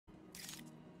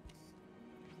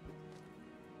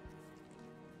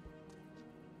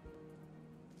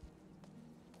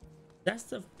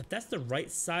If that's the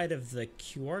right side of the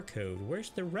QR code, where's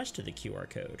the rest of the QR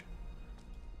code?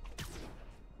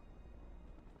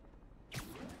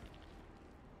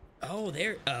 Oh,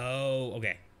 there. Oh,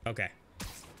 okay. Okay.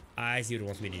 I see what it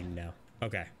wants me to do now.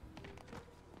 Okay.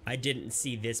 I didn't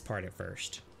see this part at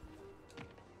first.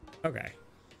 Okay.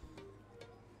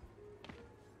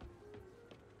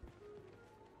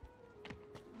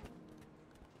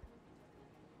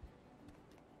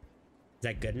 Is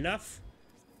that good enough?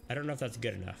 I don't know if that's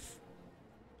good enough.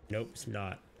 Nope, it's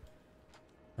not.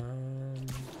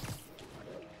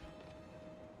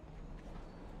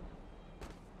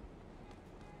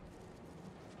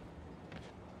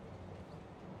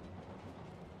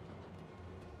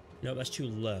 No, that's too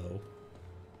low.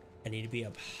 I need to be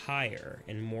up higher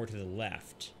and more to the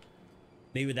left.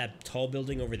 Maybe that tall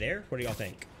building over there? What do y'all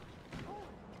think?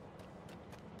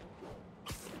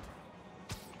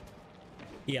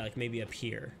 Yeah, like maybe up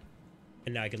here.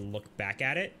 And now I can look back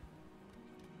at it.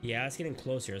 Yeah, it's getting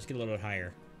closer. Let's get a little bit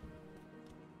higher.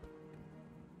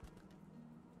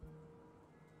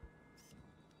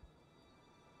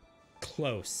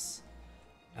 Close.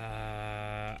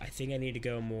 I think I need to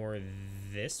go more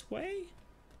this way?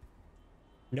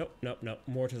 Nope, nope, nope.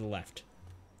 More to the left.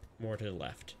 More to the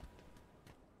left.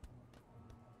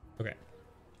 Okay.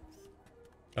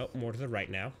 Oh, more to the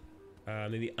right now.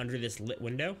 Maybe under this lit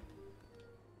window.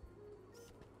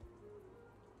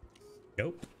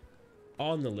 Nope.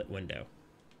 On the lit window.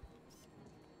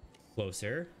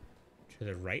 Closer. To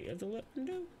the right of the lit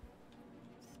window.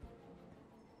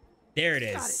 There it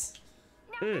is.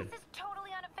 Now this is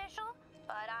totally unofficial,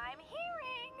 but I'm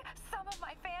hearing some of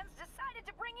my fans decided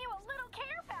to bring you a little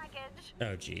care package.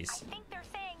 Oh, jeez. I think they're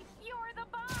saying you're the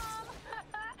bomb.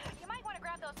 You might want to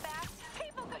grab those back.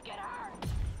 People could get hurt.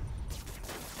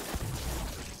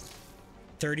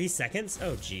 30 seconds?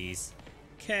 Oh, jeez.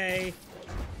 Okay.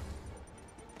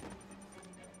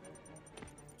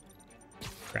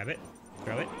 Grab it.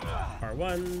 Throw it.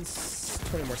 R1s.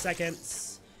 20 more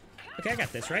seconds. Okay, I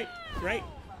got this, right? Right?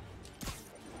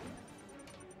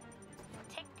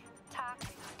 Tick tock,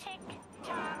 tick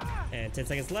tock. And 10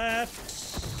 seconds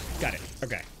left. Got it.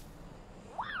 Okay.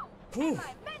 Wow! Whew.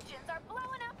 My mentions are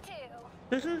blowing up too.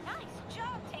 Nice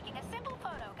job taking a simple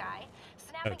photo, guy.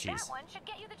 Snapping that one should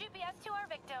get you the GPS to our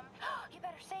victim. You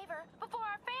better save her before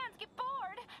our fans get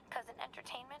bored. Cause in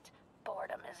entertainment,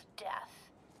 boredom is death.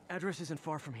 Address isn't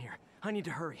far from here. I need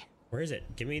to hurry. Where is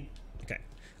it? Give me... Okay.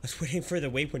 I was waiting for the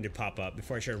waypoint to pop up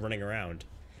before I started running around.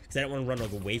 Because I didn't want to run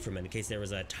like, away from it in case there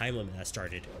was a time limit that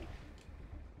started.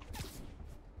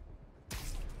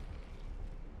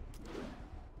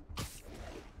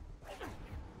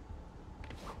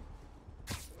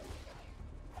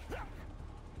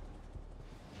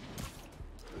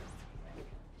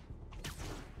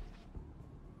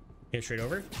 Get straight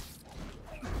over?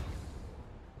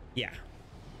 Yeah.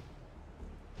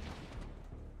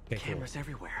 Okay, Cameras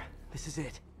everywhere. This is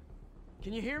it.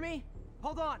 Can you hear me?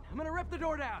 Hold on. I'm gonna rip the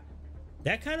door down.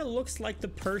 That kind of looks like the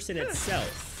person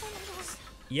itself.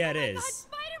 Yeah, it is.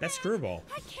 That's Screwball.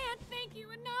 I can't thank you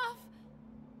enough.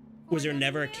 Was there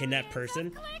never a kidnapped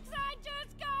person? Clicks I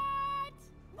just got.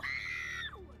 Wow!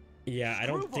 Yeah, I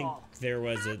don't think there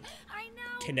was a I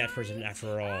know, kidnapped person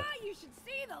after all. You should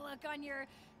see the look on your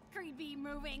creepy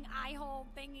moving eye hole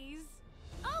thingies.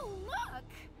 Oh, look!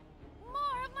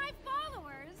 More of my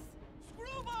followers.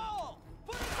 Screwball!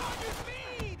 Put it on your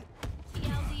feed!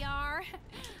 TLDR.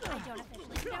 I don't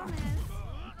officially know this.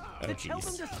 Oh, Tell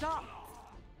them jeez. to stop.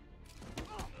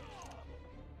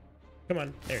 Come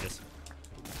on, there it is.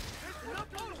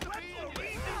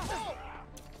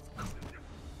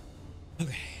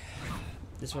 Okay.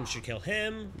 This one should kill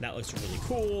him. That looks really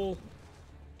cool.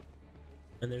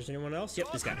 And there's anyone else?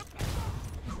 Yep, this guy.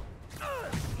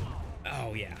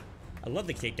 Oh, yeah. I love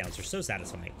the takedowns. They're so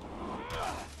satisfying.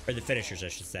 Or the finishers, I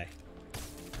should say.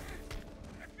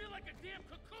 I feel like a damn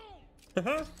cocoon.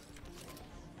 Uh-huh.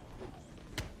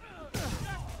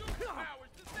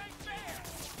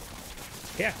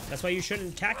 Yeah, that's why you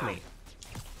shouldn't attack me.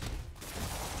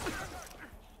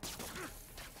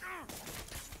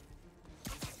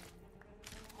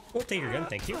 We'll take your gun,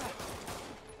 thank you.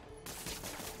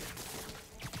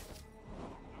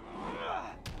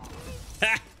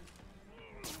 Ha!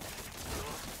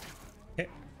 Okay.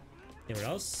 Anyone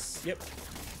else? Yep.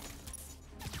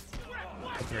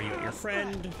 I'll throw you at your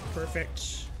friend.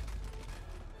 Perfect.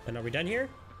 And are we done here?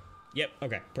 Yep,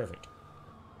 okay, perfect.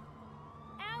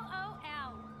 LOL.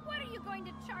 What are you going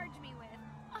to charge me with?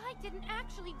 I didn't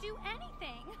actually do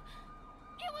anything.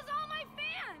 It was all my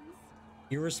fans.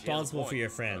 You're responsible for your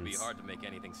friends. It'd be hard to make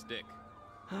anything stick.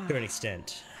 To an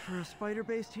extent. For a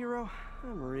spider-based hero,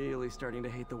 I'm really starting to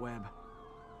hate the web.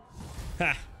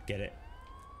 Ha! Get it.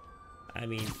 I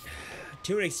mean,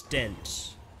 to an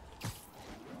extent,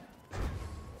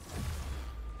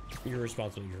 you're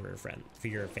responsible for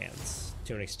your fans.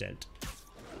 To an extent.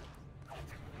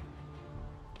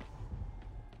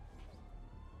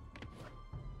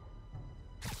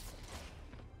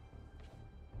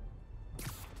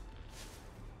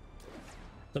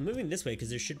 So I'm moving this way because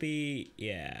there should be,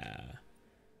 yeah.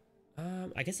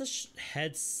 I guess let's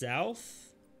head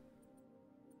south.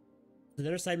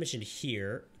 Another side mission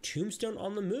here. Tombstone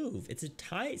on the move. It's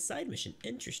a side mission.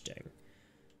 Interesting.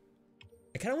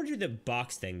 I kind of want to do the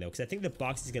box thing though, because I think the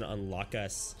box is going to unlock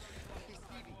us.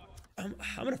 I'm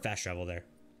going to fast travel there.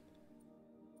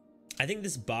 I think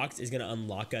this box is going to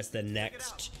unlock us the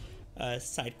next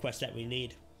side quest that we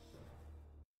need.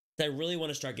 I really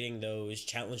want to start getting those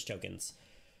challenge tokens.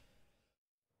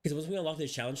 Because once we unlock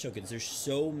those challenge tokens, there's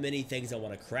so many things I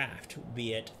want to craft,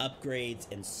 be it upgrades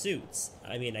and suits.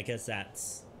 I mean, I guess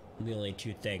that's the only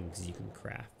two things you can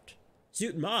craft.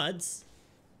 Suit mods,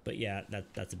 but yeah,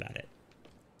 that's about it.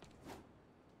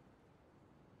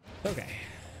 Okay.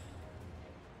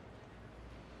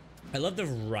 I love the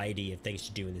variety of things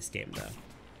to do in this game, though.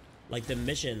 Like the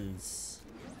missions.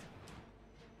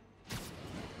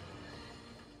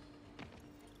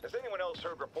 Has anyone else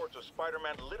heard reports of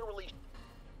Spider-Man literally?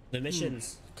 The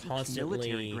missions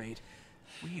constantly military grade.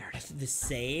 Weird. The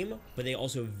same, but they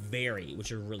also vary,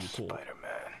 which are really cool.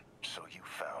 Spider-Man, so you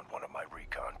found one of my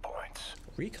recon points.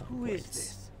 Recon Who points. is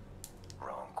this?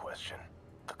 Wrong question.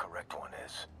 The correct one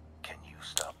is, can you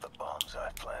stop the bombs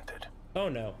I've planted? Oh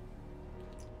no.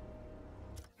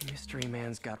 Mystery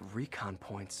Man's got recon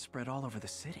points spread all over the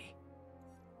city.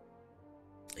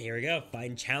 Here we go.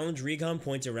 Find challenge recon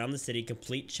points around the city.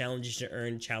 Complete challenges to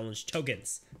earn challenge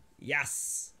tokens.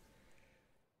 Yes.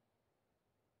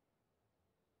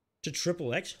 To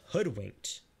Triple X,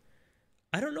 Hoodwinked.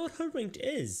 I don't know what Hoodwinked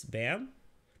is, Bam.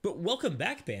 But welcome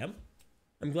back, Bam.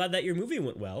 I'm glad that your movie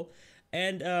went well.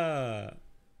 And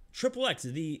Triple X,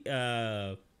 the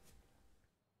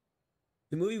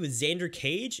movie with Xander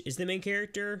Cage is the main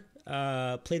character,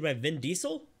 played by Vin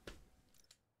Diesel.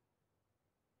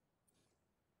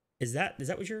 Is that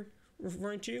what you're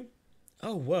referring to?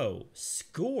 Oh, whoa.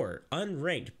 Score.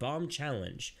 Unranked. Bomb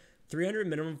challenge. 300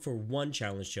 minimum for 1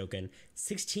 challenge token.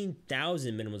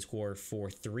 16,000 minimum score for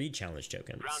 3 challenge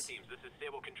tokens. Ground teams, this is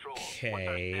stable control.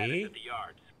 Okay.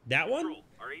 That one?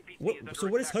 So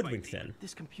what is Hoodwinked then?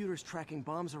 This computer's tracking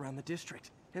bombs around the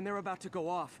district, and they're about to go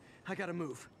off. I gotta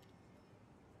move.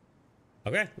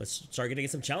 Okay, let's start getting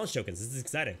some challenge tokens. This is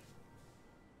exciting.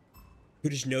 Who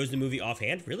just knows the movie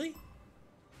offhand? Really?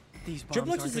 These bombs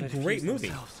Triple X aren't is a gonna great defuse movie.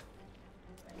 themselves.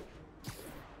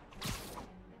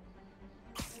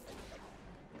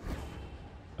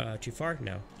 Too far?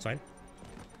 No, it's fine.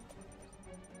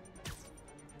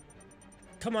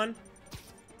 Come on.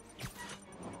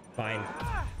 Fine.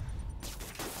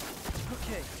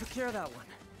 Okay, took care of that one.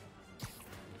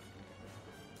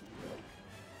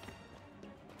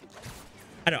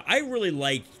 I know, I really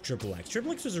liked Triple X.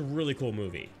 Triple X was a really cool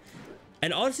movie.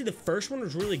 And honestly, the first one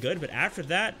was really good, but after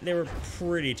that, they were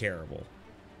pretty terrible.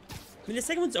 I mean, the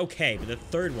second one's okay, but the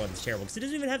third one's terrible, because it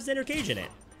doesn't even have Xander Cage in it.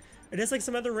 It has, like,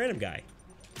 some other random guy.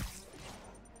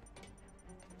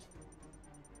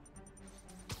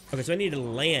 Okay, so I need to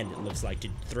land, it looks like, to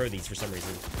throw these for some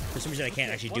reason. For some reason, I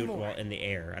can't actually do it while in the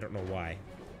air. I don't know why.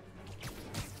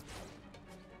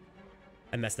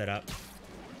 I messed that up.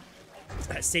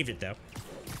 I saved it, though.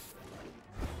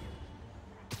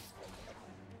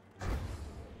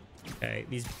 Okay,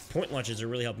 these point launches are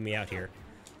really helping me out here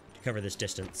to cover this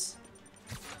distance.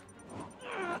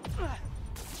 Could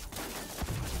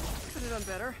have done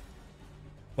better.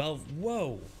 Well,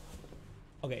 whoa.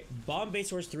 Okay, bomb base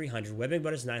source 300, webbing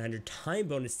bonus 900, time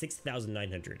bonus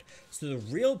 6,900. So the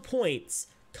real points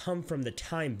come from the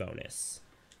time bonus.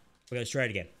 Okay, let's try it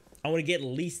again. I want to get at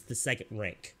least the second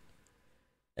rank.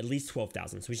 At least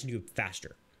 12,000, so we should do it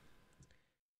faster.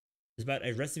 It's about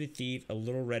a recipe thief, a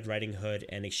Little Red Riding Hood,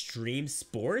 and extreme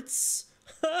sports?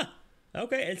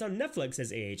 Okay, and it's on Netflix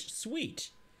as AH. Sweet.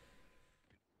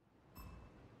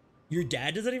 Your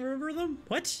dad doesn't even remember them?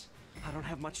 What? I don't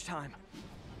have much time.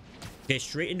 Okay,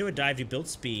 straight into a dive to build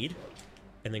speed.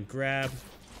 And then grab.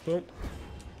 Boom.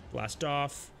 Blast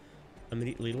off.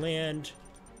 Immediately land.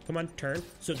 Come on, turn.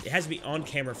 So it has to be on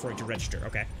camera for it to register.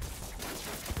 Okay.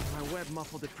 My web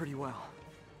muffled it pretty well.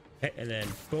 Okay, and then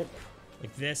boom.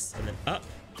 Like this, and then up.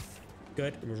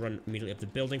 Good. And we'll run immediately up the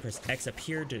building. Press X up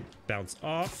here to bounce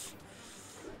off.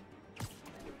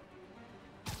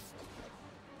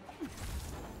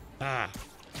 Ah.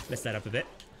 Messed that up a bit.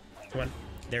 Come on.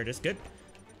 There it is. Good.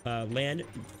 Land.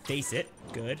 Face it.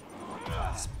 Good.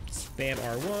 Spam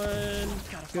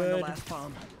R1. Gotta find Good. the last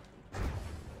bomb.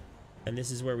 And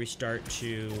this is where we start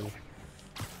to...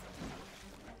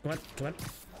 Come on. Come on.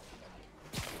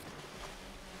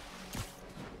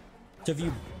 So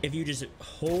if you just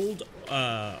hold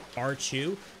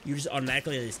R2, you just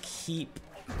automatically just keep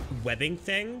webbing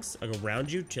things like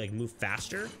around you to like move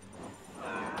faster.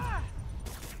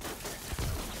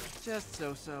 Just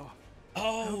so.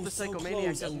 Oh, the so psychomaniac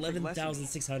close. doesn't think less of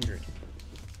me. 11,600.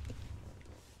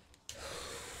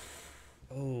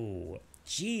 Oh,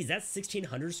 geez, that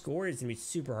 1,600 score is gonna be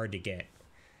super hard to get.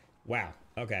 Wow.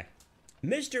 Okay.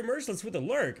 Mr. Merciless with a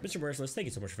lurk. Mr. Merciless, thank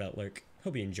you so much for that lurk.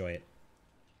 Hope you enjoy it.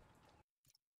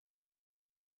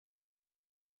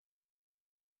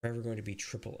 Forever going to be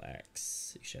triple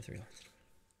X. You should have 3 lines.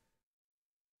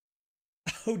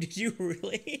 Oh, did you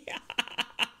really?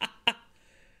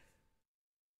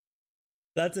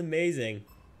 That's amazing.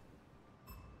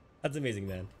 That's amazing,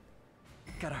 man.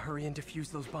 Gotta hurry and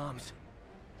defuse those bombs.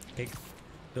 Okay,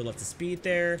 build up the speed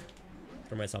there.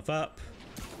 Throw myself up.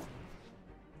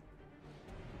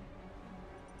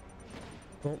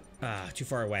 Boom. Ah, too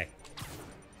far away.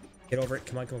 Get over it.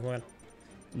 Come on, come on, come on.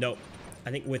 Nope.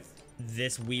 I think with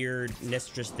this weirdness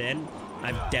just then,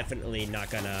 I'm definitely not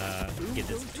gonna get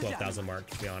this 12,000 mark,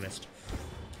 to be honest.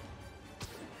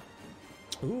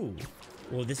 Ooh.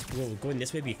 Will going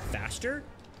this way be faster?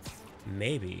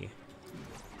 Maybe.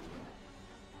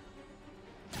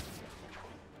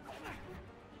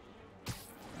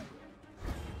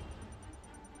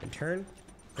 And turn.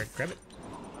 Grab it.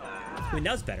 I mean,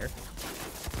 that was better.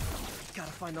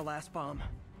 Gotta find the last bomb.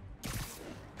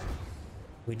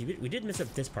 We did mess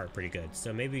up this part pretty good,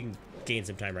 so maybe we can gain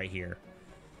some time right here.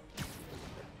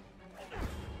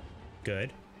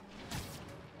 Good.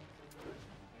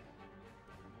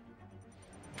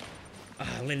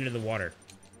 Ah, landed in the water.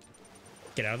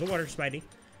 Get out of the water, Spidey.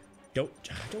 Don't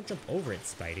jump over it,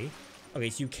 Spidey. Okay,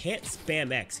 so you can't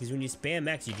spam X, because when you spam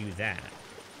X, you do that.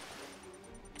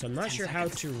 So I'm not sure how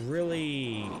to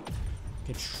really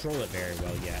control it very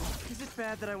well yet. Is it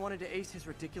bad that I wanted to ace his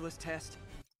ridiculous test?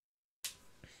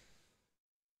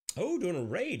 Oh, doing a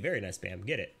raid. Very nice, Bam.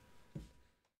 Get it.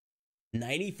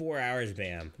 94 hours,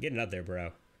 Bam. Getting up there,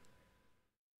 bro.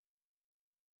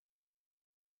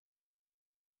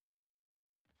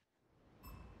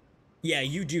 Yeah,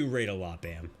 you do raid a lot,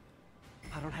 Bam.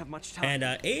 I don't have much time.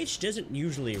 And H doesn't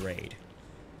usually raid.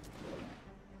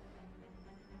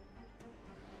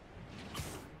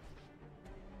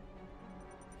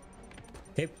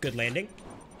 Okay, good landing.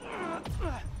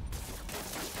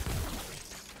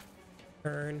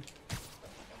 Turn.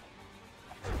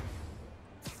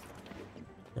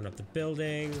 Run up the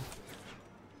building.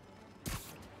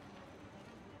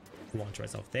 Launch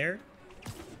myself there.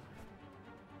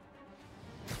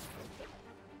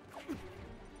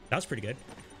 That was pretty good.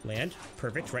 Land.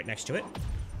 Perfect. Right next to it.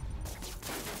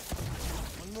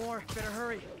 One more. Better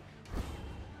hurry.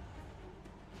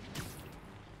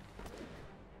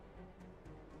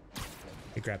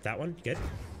 You grab that one. Good.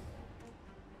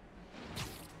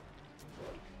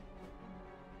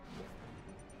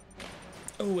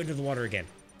 Oh, into the water again.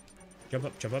 Jump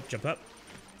up, jump up, jump up.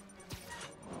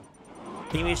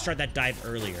 He made me start that dive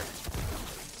earlier.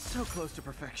 So close to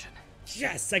perfection.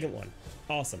 Yes, second one.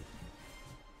 Awesome.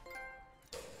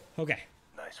 Okay.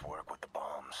 Nice work with the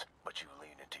bombs, but you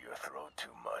lean into your throat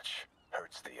too much.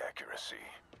 Hurts the accuracy.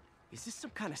 Is this some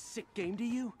kind of sick game to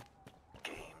you?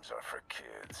 Games are for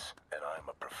kids, and I'm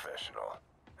a professional,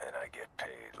 and I get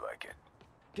paid like it.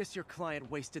 Guess your client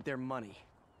wasted their money.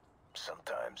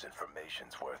 Sometimes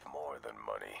information's worth more than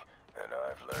money, and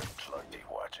I've learned plenty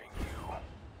watching you.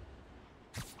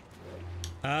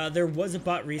 There was a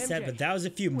bot reset, MJ, but that was a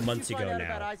few what did months you find ago out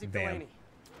about now. Isaac Bam. Delaney?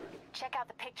 Check out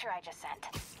the picture I just sent.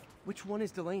 Which one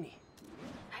is Delaney?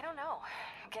 I don't know.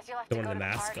 Guess you'll have The to one go in to the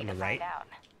the mask party on the to right? find out.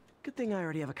 Good thing I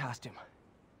already have a costume.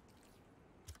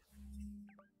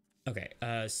 Okay,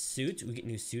 suits. We get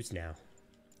new suits now.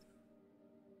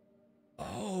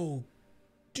 Oh,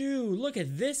 dude, look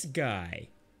at this guy.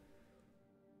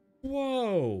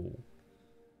 Whoa.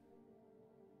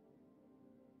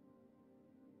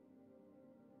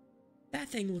 That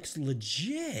thing looks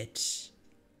legit.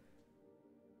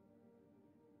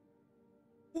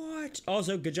 What?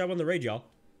 Also, good job on the raid, y'all.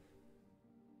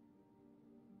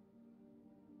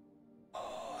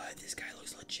 Oh, this guy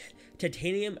looks legit.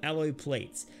 Titanium alloy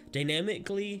plates. Dynamic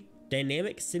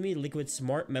semi-liquid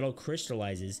smart metal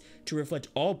crystallizes to reflect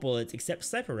all bullets except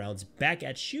sniper rounds back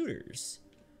at shooters.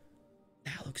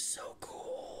 That looks so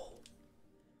cool.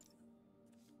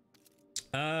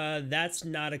 That's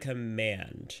not a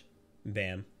command.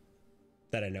 Bam.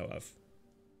 that I know of.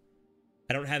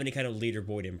 I don't have any kind of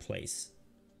leaderboard in place.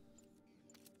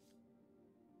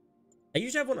 I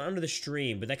used to have one under the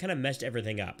stream, but that kind of messed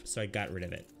everything up, so I got rid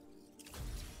of it.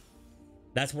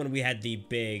 That's when we had the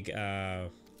big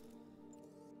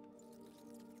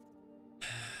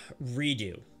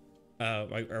redo,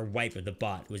 or wipe of the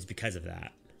bot was because of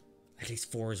that. That takes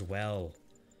 4 as well.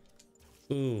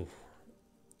 Ooh.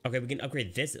 Okay, we can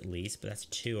upgrade this at least, but that's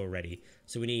 2 already.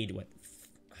 So we need what?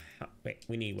 Wait,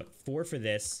 we need what? 4 for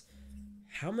this.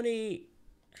 How many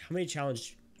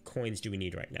challenge coins do we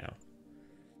need right now?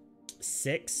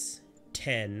 6,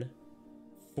 10,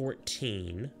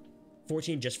 14.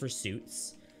 14 just for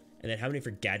suits. And then how many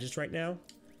for gadgets right now?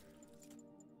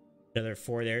 Another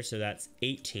 4 there, so that's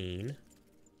 18.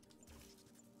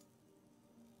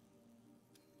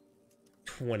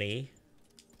 20.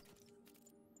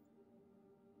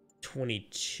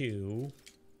 22.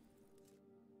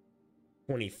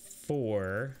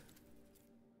 24.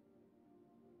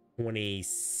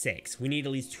 26. We need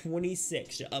at least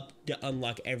 26 to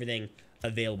unlock everything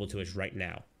available to us right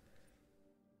now.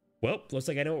 Well, looks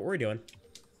like I know what we're doing.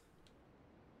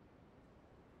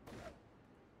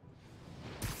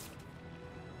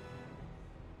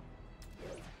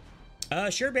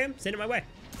 Sure, Bam. Send it my way.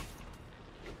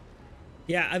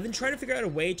 Yeah, I've been trying to figure out a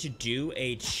way to do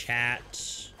a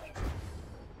chat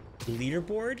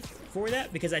leaderboard for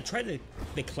that, because I tried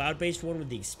the cloud-based one with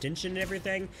the extension and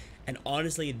everything, and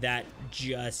honestly, that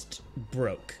just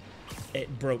broke.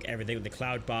 It broke everything with the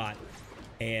cloud bot,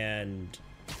 and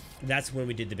that's when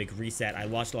we did the big reset. I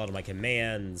lost a lot of my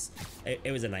commands.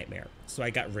 It was a nightmare, so I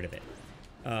got rid of it.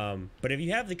 But if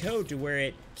you have the code to where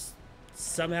it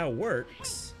somehow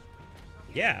works,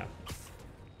 yeah,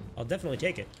 I'll definitely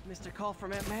take it. Mr. Call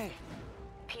from Aunt May.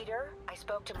 Peter, I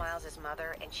spoke to Miles's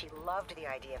mother, and she loved the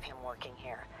idea of him working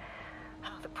here.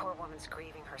 Oh, the poor woman's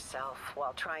grieving herself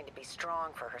while trying to be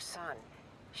strong for her son.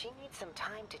 She needs some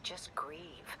time to just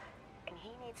grieve, and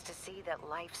he needs to see that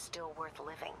life's still worth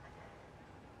living.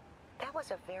 That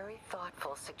was a very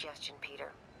thoughtful suggestion,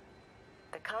 Peter.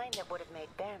 The kind that would have made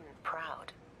Ben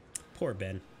proud. Poor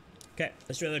Ben. Okay,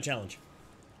 let's do another challenge.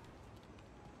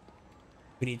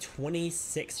 We need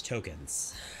 26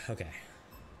 tokens. Okay.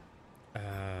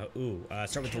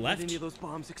 Start with the left. Any of those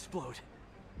bombs explode.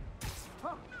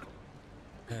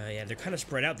 Yeah, they're kind of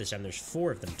spread out this time. There's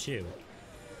 4 of them, too.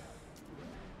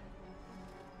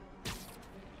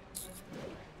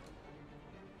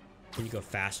 We need to go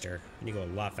faster. We need to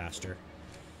go a lot faster.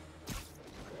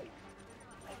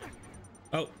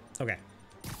 Oh, okay.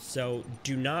 So,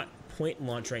 do not point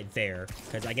launch right there,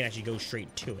 because I can actually go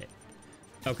straight to it.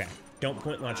 Okay, don't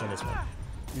point launch on this one.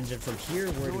 And then from here,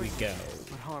 where do we go?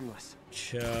 But harmless.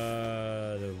 To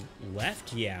the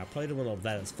left? Yeah, probably the one of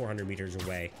that. That's 400 meters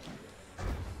away.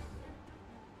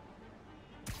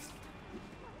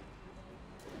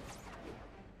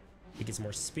 He gets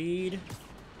more speed.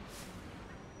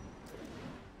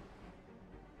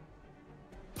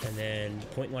 And then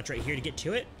point launch right here to get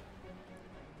to it.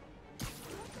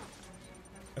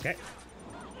 Okay.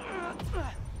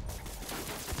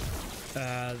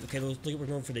 Okay, looks like we're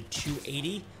going for the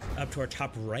 280 up to our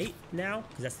top right now,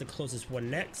 because that's the closest one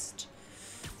next.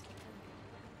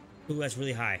 Ooh, that's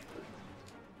really high.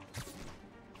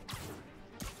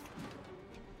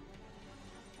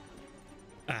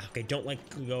 Okay, don't let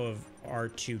go of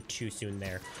R2 too soon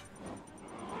there.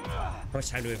 How much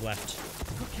time do we have left?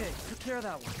 Okay, took care of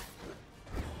that one.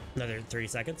 Another 30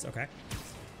 seconds, okay.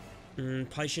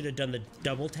 Probably should have done the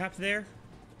double tap there.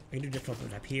 I can do double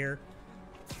tap here.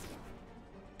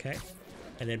 Okay.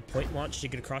 And then point launch to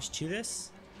get across to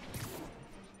this.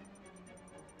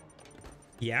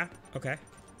 Yeah, okay.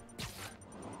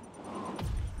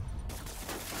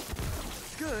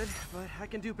 Good, but I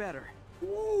can do better.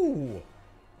 Ooh!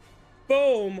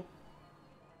 Boom!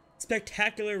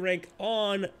 Spectacular rank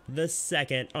on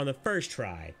the first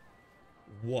try.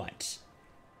 What?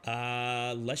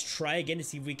 Let's try again to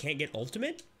see if we can't get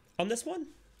ultimate on this one.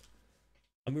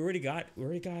 And we already got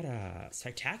a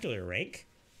spectacular rank.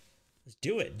 Let's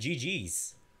do it.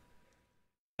 GG's.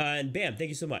 And bam, thank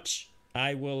you so much.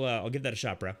 I'll give that a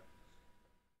shot, bro.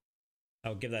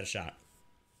 I'll give that a shot.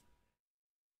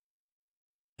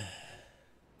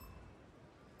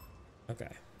 Okay.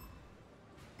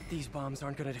 These bombs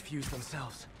aren't gonna defuse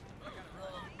themselves.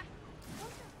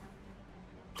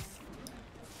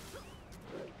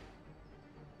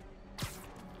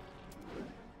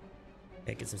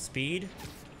 Okay, get some speed.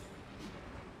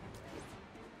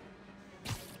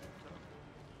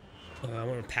 I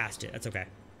went past it. That's okay.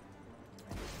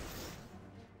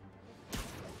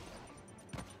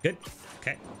 Good.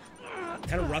 Okay.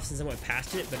 Kind of rough since I went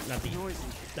past it, but not the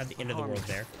end of the world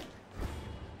there.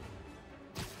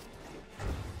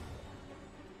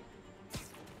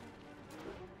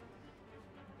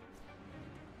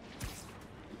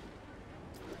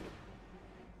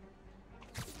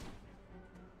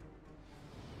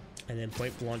 And then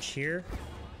point launch here.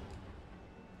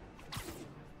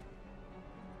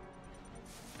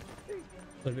 A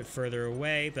little bit further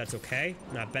away, but that's okay.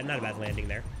 Not a bad landing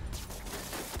there.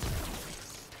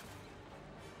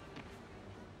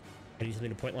 I need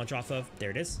something to point launch off of. There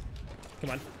it is.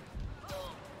 Come on.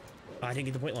 Oh, I didn't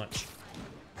get the point launch.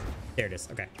 There it is.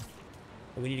 Okay.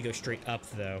 We need to go straight up,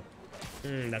 though.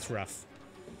 That's rough.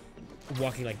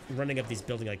 Running up these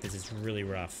buildings like this is really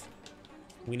rough.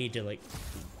 We need to,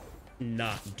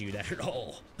 not do that at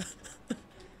all.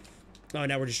 Oh,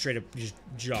 now we're just straight up just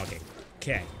jogging.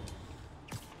 Okay.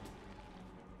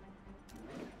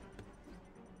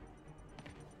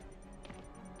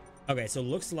 Okay, so it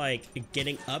looks like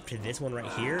getting up to this one right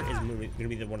here is gonna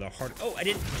be one of the hard. Oh, I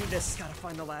didn't do this. Gotta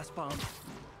find the last bomb.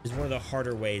 Is one of the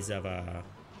harder ways of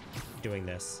doing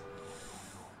this.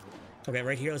 Okay,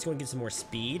 right here, let's go and get some more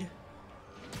speed.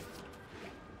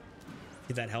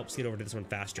 If that helps get over to this one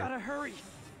faster. Gotta hurry.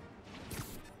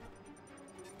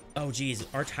 Oh, geez,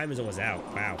 our time is almost out.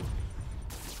 Wow.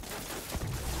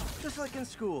 Just like in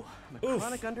school, I'm a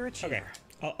chronic underachiever. Okay,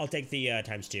 I'll take the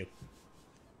 ×2.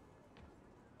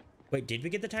 Wait, did we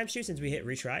get the ×2 since we hit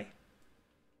retry?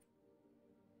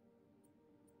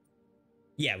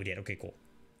 Yeah, we did. Okay, cool.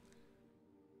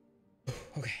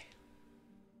 Okay.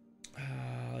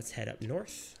 Let's head up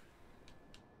north.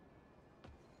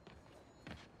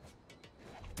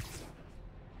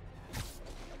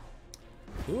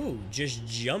 Ooh, just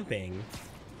jumping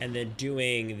and then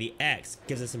doing the X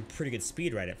gives us some pretty good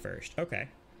speed right at first. Okay.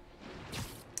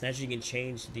 Actually, you can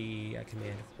change the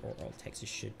command for all text. It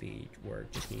should be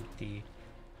work. Just need the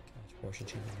portion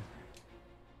change.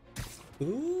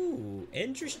 Ooh,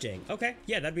 interesting. Okay,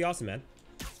 yeah, that'd be awesome, man.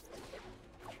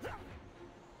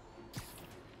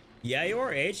 Yeah,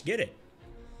 your age, get it.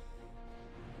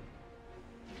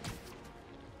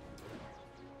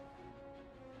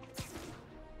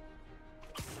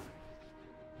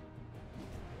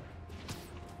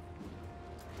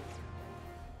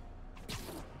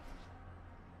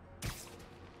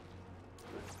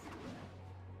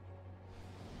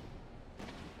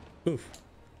 Oof.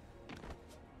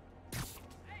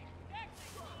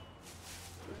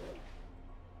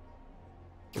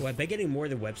 Well, I bet getting more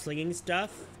of the web slinging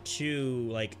stuff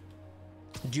to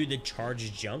do the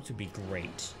charge jumps would be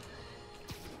great.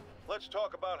 Let's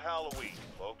talk about Halloween,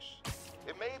 folks.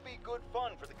 It may be good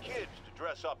fun for the kids to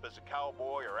dress up as a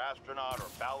cowboy or astronaut or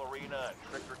ballerina and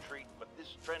trick or treat, but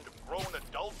this trend of grown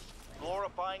adults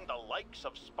glorifying the likes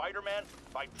of Spider-Man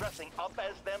by dressing up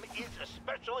as them is,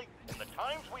 especially in the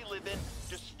times we live in,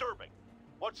 disturbing.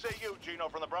 What say you, Gino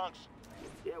from the Bronx?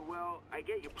 Yeah, well, I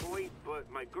get your point,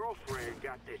 but my girlfriend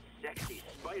got this sexy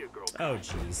Spider-Girl Oh,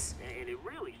 costume, jeez. and it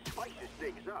really spices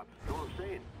things up. Know what I'm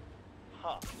saying?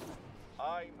 Huh.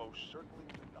 I most certainly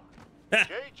do not.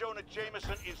 J. Jonah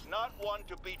Jameson is not one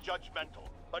to be judgmental,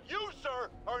 but you, sir,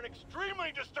 are an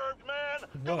extremely disturbed man.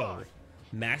 Whoa. Goodbye.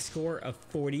 Max score of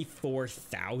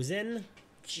 44,000?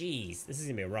 Jeez, this is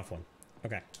gonna be a rough one.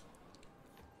 Okay.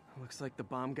 Looks like the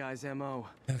bomb guy's MO.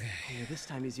 Okay. Only this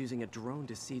time he's using a drone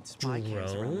to seed spy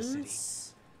cams around the city.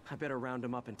 Drones? I better round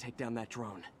him up and take down that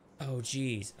drone. Oh,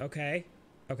 geez. Okay.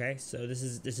 Okay, so this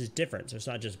is different. So it's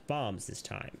not just bombs this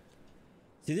time.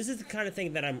 See, this is the kind of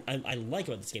thing that I like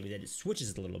about this game, is that it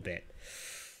switches a little bit.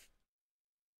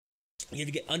 You have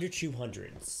to get under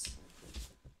 200s.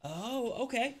 Oh,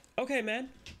 okay. Okay, man.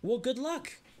 Well, good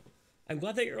luck. I'm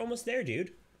glad that you're almost there,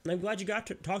 dude. And I'm glad you got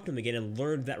to talk to him again and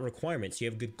learned that requirement, so you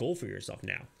have a good goal for yourself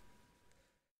now.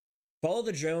 Follow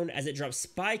the drone as it drops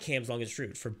spy cams along its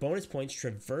route. For bonus points,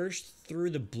 traverse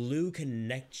through the blue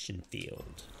connection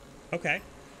field. Okay.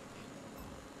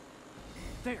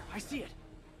 There, I see it.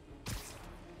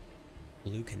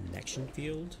 Blue connection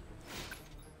field?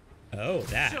 Oh,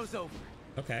 that. Show's over.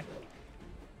 Okay.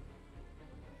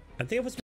 I'm thinking what's